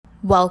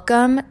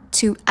Welcome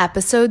to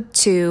episode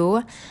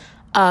 2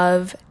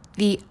 of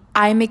the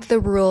I Make the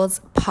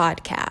Rules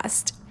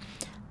podcast.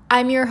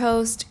 I'm your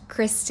host,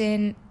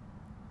 Kristen.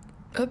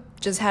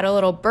 Just had a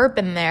little burp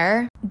in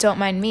there. Don't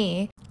mind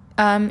me.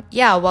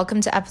 Welcome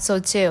to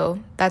episode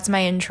 2. That's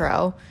my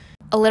intro.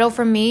 A little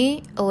from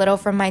me, a little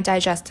from my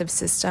digestive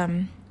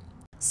system.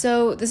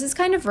 So this is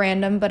kind of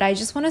random, but I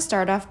just want to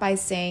start off by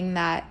saying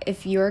that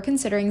if you're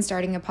considering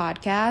starting a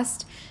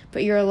podcast,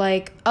 but you're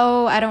like,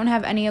 oh, I don't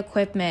have any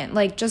equipment,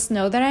 like, just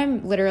know that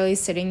I'm literally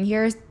sitting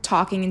here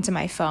talking into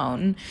my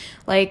phone.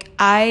 Like,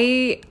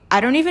 I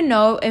don't even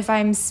know if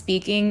I'm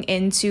speaking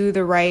into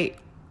the right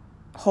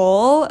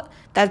hole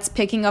that's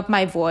picking up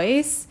my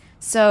voice.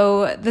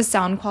 So the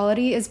sound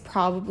quality is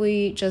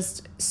probably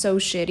just so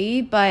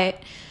shitty,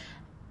 but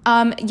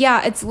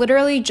it's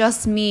literally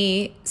just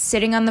me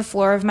sitting on the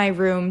floor of my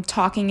room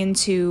talking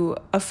into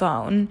a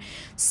phone.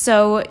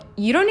 So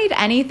you don't need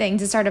anything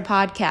to start a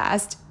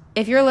podcast.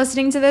 If you're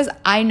listening to this,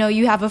 I know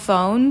you have a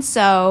phone.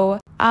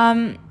 So,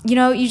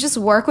 you just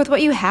work with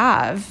what you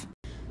have.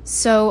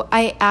 So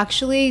I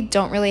actually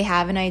don't really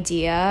have an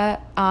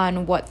idea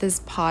on what this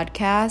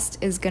podcast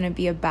is going to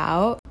be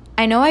about.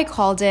 I know I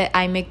called it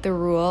I Make the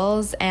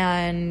Rules,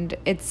 and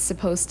it's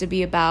supposed to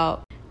be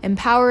about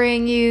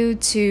empowering you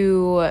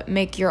to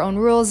make your own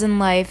rules in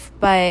life,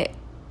 but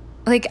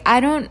I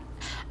don't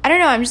know.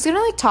 I'm just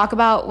gonna talk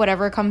about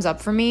whatever comes up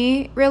for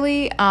me,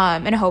 really,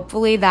 and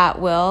hopefully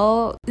that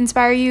will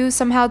inspire you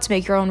somehow to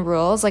make your own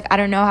rules. I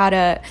don't know how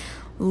to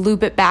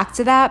loop it back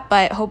to that,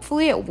 but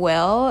hopefully it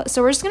will.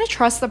 So we're just gonna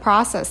trust the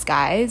process,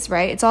 guys,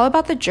 right? It's all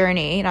about the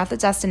journey, not the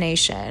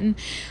destination.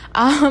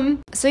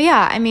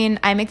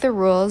 I make the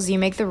rules, you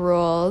make the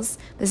rules.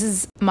 This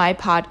is my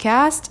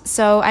podcast,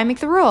 so I make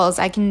the rules.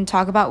 I can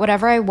talk about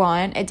whatever I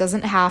want. It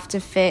doesn't have to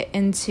fit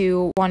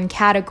into one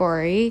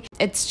category.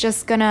 It's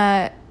just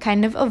gonna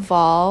kind of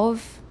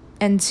evolve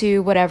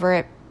into whatever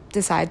it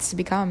decides to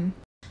become.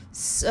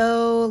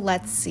 So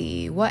let's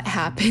see what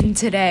happened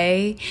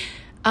today.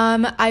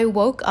 I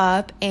woke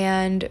up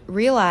and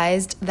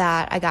realized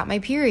that I got my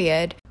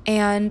period,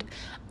 and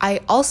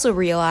I also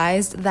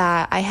realized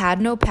that I had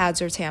no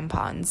pads or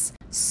tampons.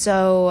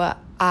 So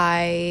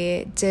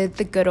I did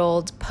the good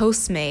old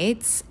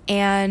Postmates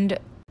and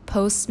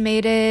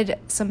Postmated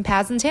some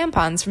pads and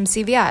tampons from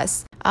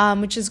CVS,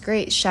 which is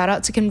great. Shout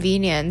out to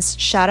convenience.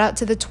 Shout out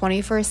to the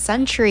 21st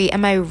century.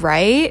 Am I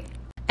right?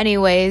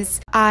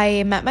 Anyways,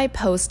 I met my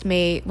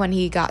Postmate when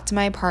he got to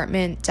my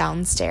apartment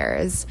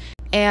downstairs,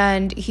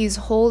 and he's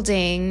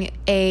holding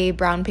a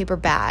brown paper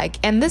bag,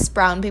 and this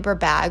brown paper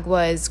bag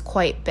was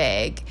quite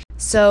big.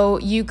 So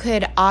you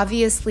could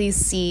obviously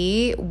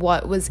see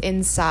what was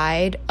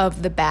inside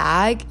of the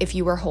bag if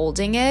you were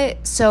holding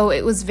it. So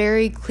it was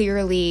very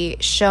clearly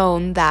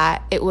shown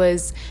that it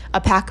was a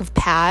pack of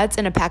pads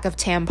and a pack of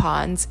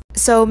tampons.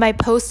 So my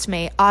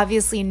Postmate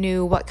obviously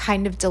knew what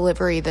kind of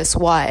delivery this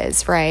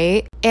was,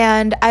 right?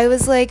 And I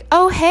was like,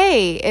 oh,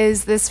 hey,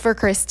 is this for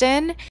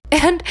Kristen?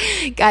 And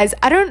guys,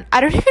 I don't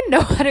even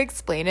know how to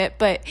explain it,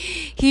 but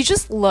he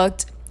just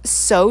looked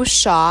so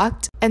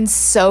shocked and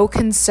so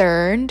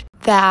concerned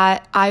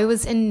that I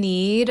was in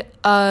need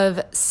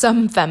of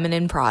some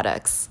feminine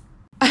products.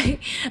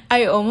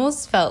 I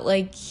almost felt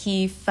like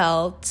he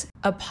felt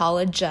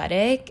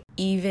apologetic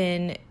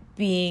even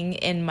being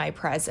in my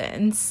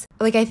presence.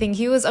 I think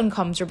he was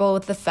uncomfortable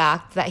with the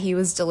fact that he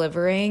was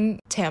delivering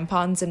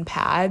tampons and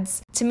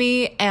pads to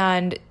me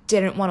and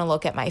didn't want to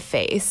look at my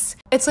face.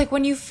 It's like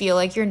when you feel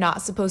like you're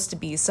not supposed to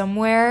be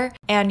somewhere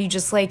and you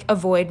just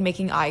avoid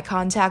making eye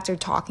contact or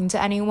talking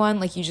to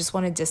anyone. You just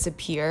want to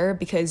disappear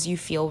because you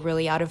feel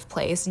really out of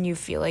place and you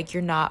feel like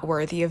you're not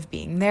worthy of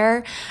being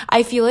there.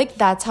 I feel like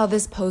that's how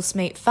this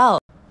Postmate felt.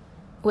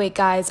 Wait,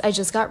 guys, I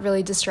just got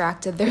really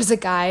distracted. There's a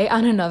guy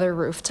on another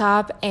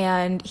rooftop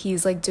and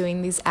he's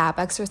doing these ab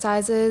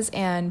exercises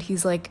and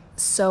he's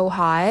so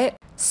hot.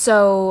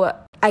 So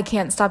I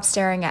can't stop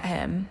staring at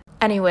him.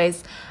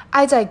 Anyways,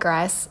 I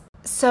digress.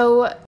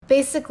 So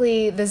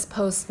basically, this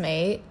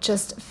Postmate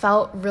just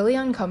felt really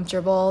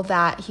uncomfortable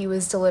that he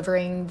was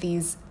delivering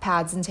these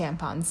pads and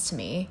tampons to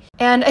me.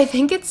 And I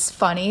think it's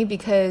funny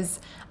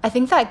because I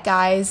think that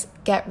guys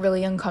get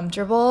really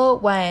uncomfortable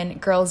when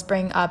girls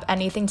bring up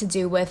anything to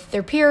do with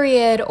their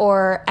period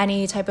or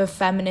any type of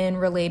feminine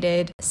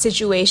related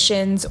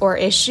situations or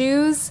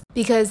issues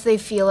because they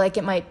feel like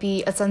it might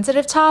be a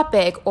sensitive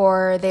topic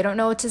or they don't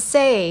know what to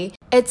say.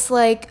 It's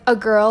like a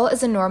girl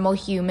is a normal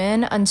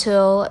human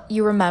until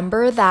you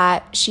remember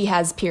that she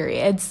has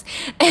periods.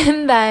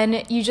 And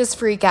then you just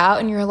freak out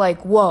and you're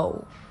like,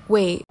 whoa,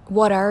 wait,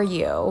 what are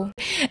you?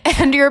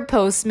 And your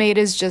Postmate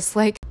is just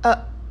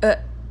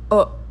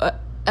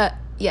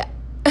yeah.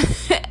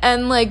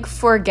 And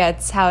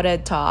forgets how to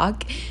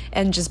talk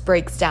and just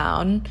breaks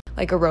down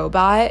like a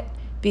robot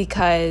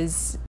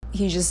because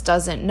he just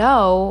doesn't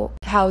know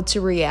how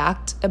to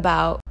react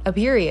about a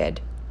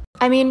period.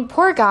 I mean,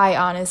 poor guy,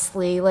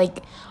 honestly.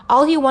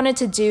 All he wanted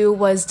to do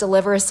was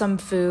deliver some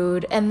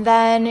food, and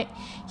then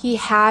he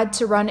had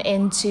to run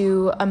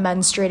into a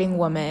menstruating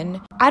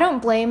woman. I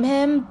don't blame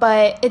him,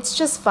 but it's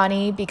just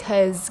funny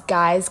because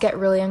guys get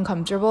really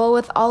uncomfortable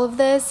with all of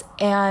this,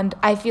 and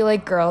I feel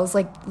like girls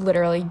like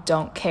literally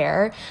don't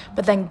care,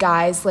 but then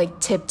guys like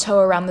tiptoe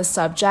around the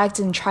subject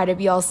and try to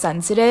be all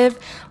sensitive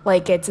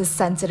like it's a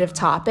sensitive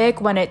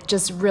topic when it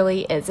just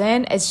really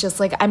isn't. It's just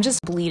like, I'm just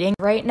bleeding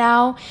right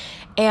now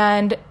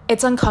and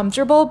it's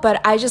uncomfortable, but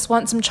I just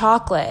want some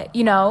chocolate,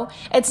 you know?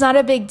 It's not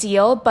a big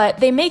deal, but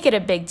they make it a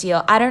big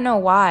deal. I don't know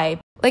why.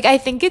 Like, I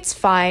think it's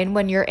fine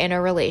when you're in a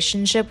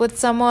relationship with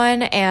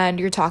someone and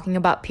you're talking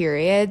about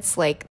periods,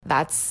 like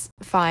that's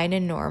fine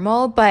and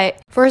normal. But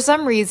for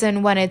some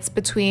reason, when it's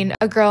between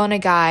a girl and a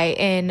guy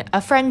in a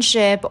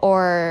friendship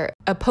or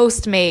a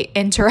postmate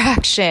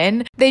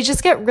interaction, they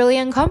just get really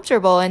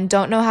uncomfortable and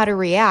don't know how to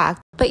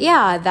react. But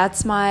yeah,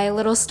 that's my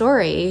little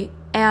story.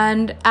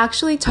 And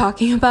actually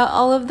talking about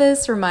all of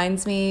this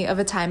reminds me of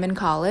a time in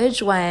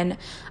college when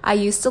I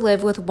used to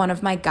live with one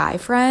of my guy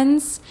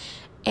friends,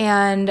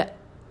 and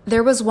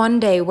there was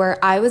one day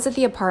where I was at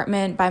the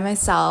apartment by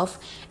myself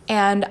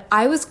and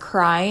I was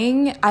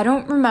crying. I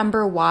don't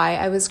remember why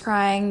I was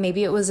crying.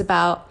 Maybe it was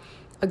about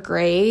a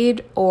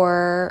grade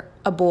or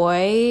a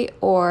boy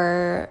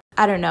or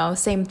I don't know,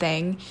 same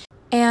thing.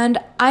 And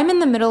I'm in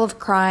the middle of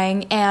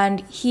crying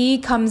and he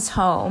comes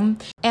home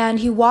and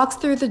he walks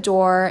through the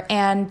door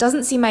and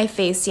doesn't see my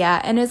face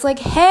yet and is like,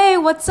 "Hey,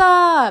 what's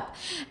up?"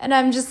 And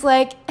I'm just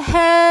like,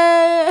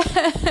 "Hey."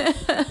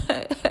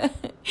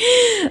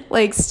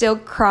 Like still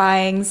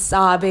crying,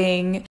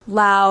 sobbing,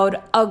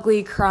 loud,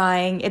 ugly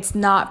crying. It's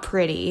not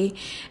pretty.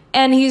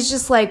 And he's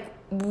just like,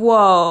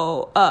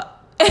 "Whoa,"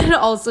 and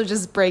also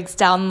just breaks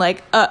down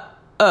like,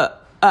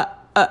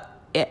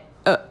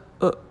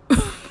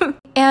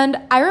 And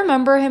I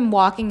remember him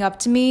walking up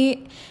to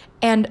me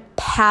and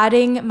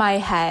patting my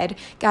head.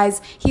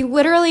 Guys, he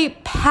literally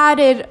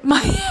patted my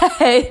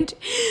head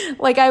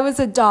like I was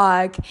a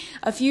dog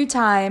a few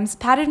times,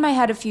 patted my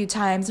head a few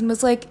times and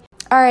was like,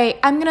 "All right,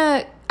 I'm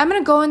gonna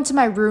go into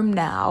my room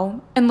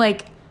now," and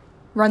like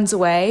runs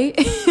away.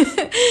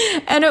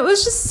 And it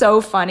was just so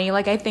funny.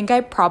 Like, I think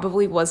I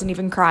probably wasn't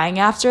even crying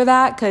after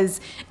that because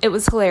it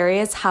was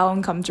hilarious how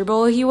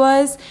uncomfortable he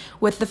was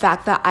with the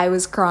fact that I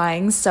was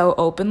crying so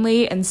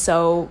openly and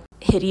so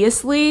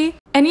hideously.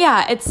 And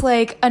yeah, it's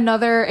like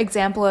another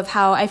example of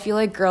how I feel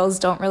like girls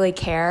don't really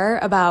care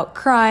about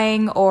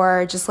crying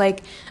or just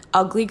like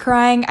ugly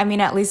crying. I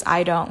mean, at least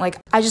I don't. Like,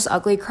 I just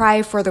ugly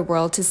cry for the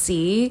world to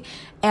see.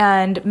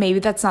 And maybe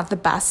that's not the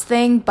best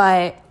thing,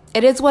 but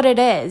it is what it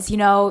is. You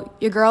know,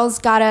 your girl's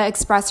gotta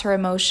express her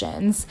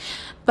emotions.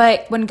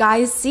 But when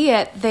guys see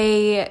it,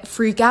 they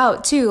freak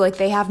out too. Like,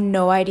 they have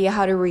no idea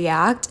how to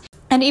react.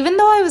 And even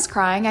though I was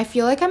crying, I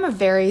feel like I'm a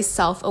very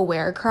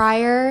self-aware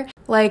crier.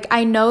 Like,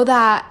 I know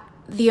that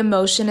the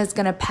emotion is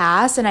gonna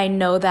pass, and I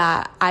know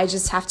that I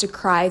just have to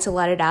cry to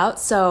let it out.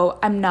 So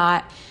I'm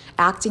not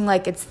acting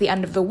like it's the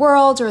end of the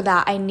world or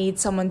that I need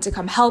someone to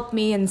come help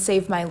me and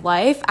save my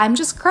life. I'm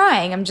just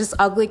crying. I'm just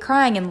ugly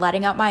crying and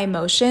letting out my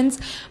emotions.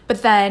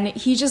 But then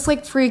he just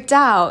like freaked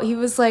out. He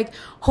was like,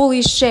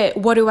 "Holy shit,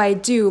 what do I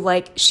do?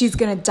 Like, she's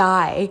gonna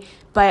die.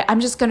 But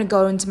I'm just gonna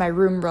go into my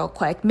room real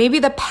quick." Maybe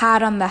the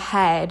pat on the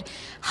head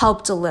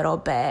helped a little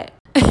bit.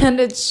 And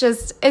it's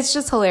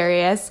just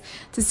hilarious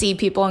to see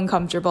people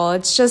uncomfortable.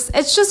 It's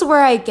just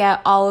where I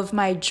get all of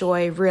my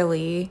joy,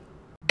 really.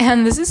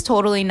 And this is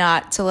totally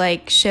not to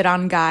like shit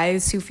on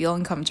guys who feel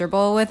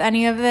uncomfortable with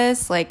any of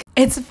this. Like,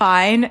 it's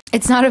fine.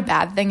 It's not a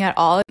bad thing at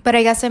all. But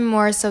I guess I'm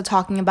more so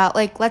talking about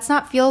like, let's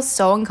not feel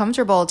so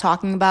uncomfortable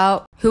talking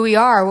about who we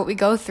are, what we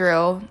go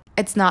through.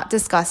 It's not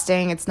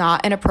disgusting. It's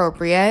not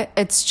inappropriate.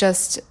 It's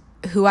just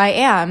who I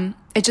am.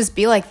 It just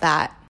be like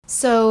that.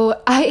 So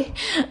I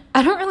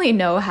don't really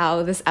know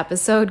how this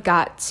episode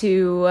got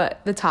to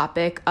the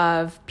topic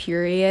of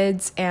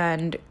periods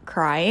and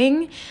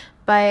crying.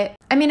 But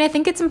I mean, I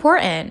think it's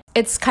important.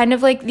 It's kind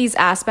of like these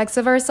aspects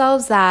of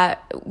ourselves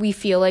that we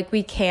feel like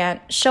we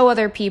can't show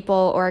other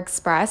people or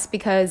express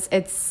because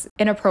it's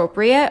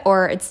inappropriate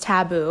or it's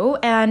taboo.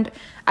 And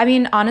I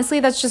mean, honestly,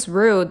 that's just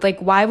rude. Like,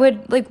 why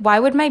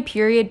would my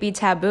period be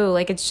taboo?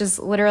 Like, it's just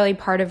literally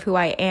part of who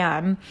I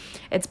am.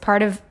 It's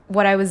part of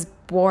what I was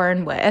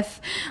born with.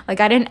 Like,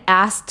 I didn't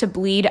ask to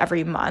bleed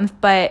every month,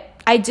 but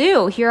I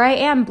do. Here I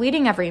am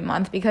bleeding every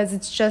month because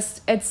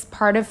it's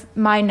part of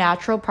my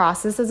natural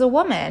process as a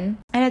woman.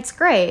 And it's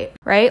great,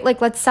 right?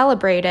 Like, let's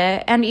celebrate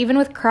it. And even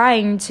with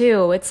crying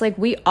too, it's like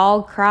we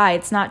all cry.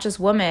 It's not just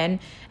women.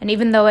 And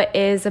even though it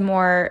is a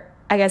more,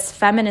 I guess,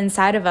 feminine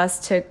side of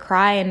us to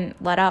cry and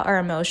let out our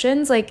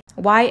emotions, like,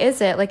 why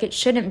is it? Like, it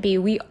shouldn't be.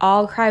 We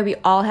all cry. We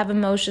all have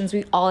emotions.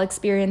 We all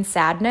experience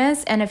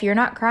sadness. And if you're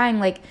not crying,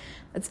 like,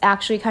 it's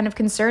actually kind of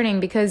concerning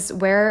because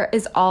where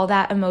is all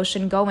that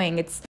emotion going?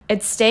 It's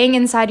staying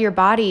inside your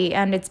body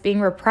and it's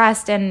being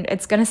repressed and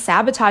it's going to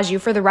sabotage you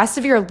for the rest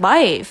of your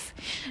life.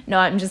 No,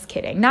 I'm just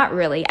kidding. Not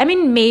really. I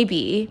mean,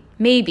 maybe.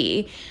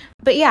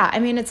 But yeah, I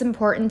mean, it's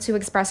important to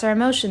express our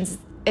emotions.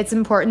 it's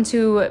important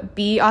to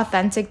be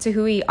authentic to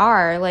who we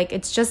are. Like,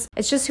 it's just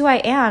who I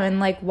am. And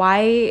like,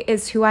 why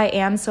is who I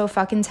am so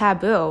fucking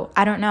taboo?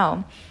 I don't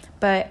know,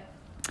 but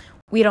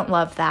we don't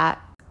love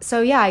that.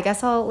 So yeah, I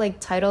guess I'll like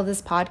title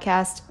this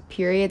podcast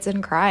Periods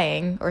and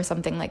Crying or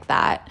something like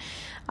that.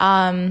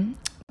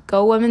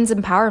 Go women's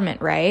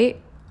empowerment, right?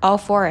 All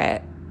for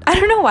it. I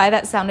don't know why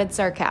that sounded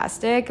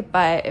sarcastic,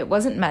 but it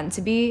wasn't meant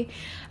to be.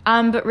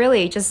 But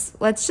really,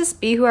 let's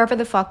just be whoever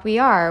the fuck we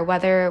are,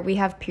 whether we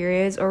have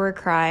periods or we're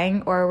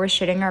crying or we're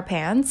shitting our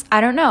pants.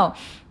 I don't know,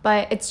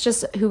 but it's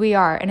just who we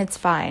are, and it's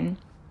fine.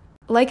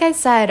 Like I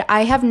said,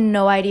 I have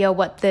no idea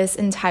what this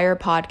entire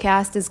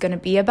podcast is going to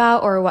be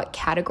about or what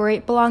category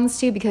it belongs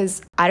to,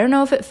 because I don't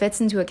know if it fits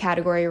into a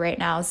category right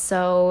now.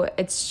 So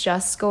it's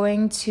just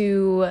going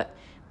to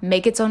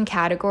make its own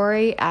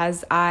category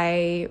as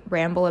I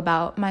ramble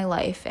about my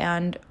life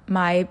and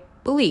my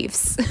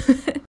beliefs.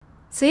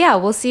 So yeah,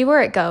 we'll see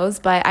where it goes,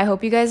 but I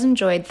hope you guys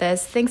enjoyed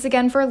this. Thanks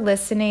again for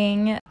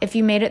listening. If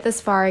you made it this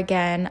far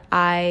again,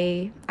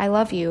 I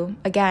love you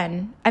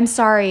again. I'm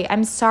sorry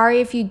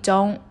if you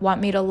don't want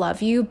me to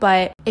love you,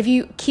 but if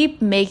you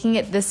keep making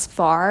it this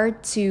far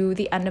to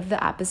the end of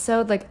the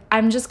episode, like,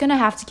 I'm just gonna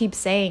have to keep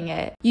saying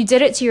it. You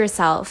did it to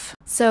yourself.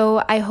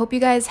 So I hope you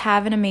guys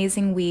have an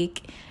amazing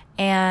week,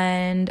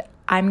 and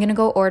I'm gonna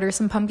go order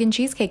some pumpkin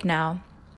cheesecake now.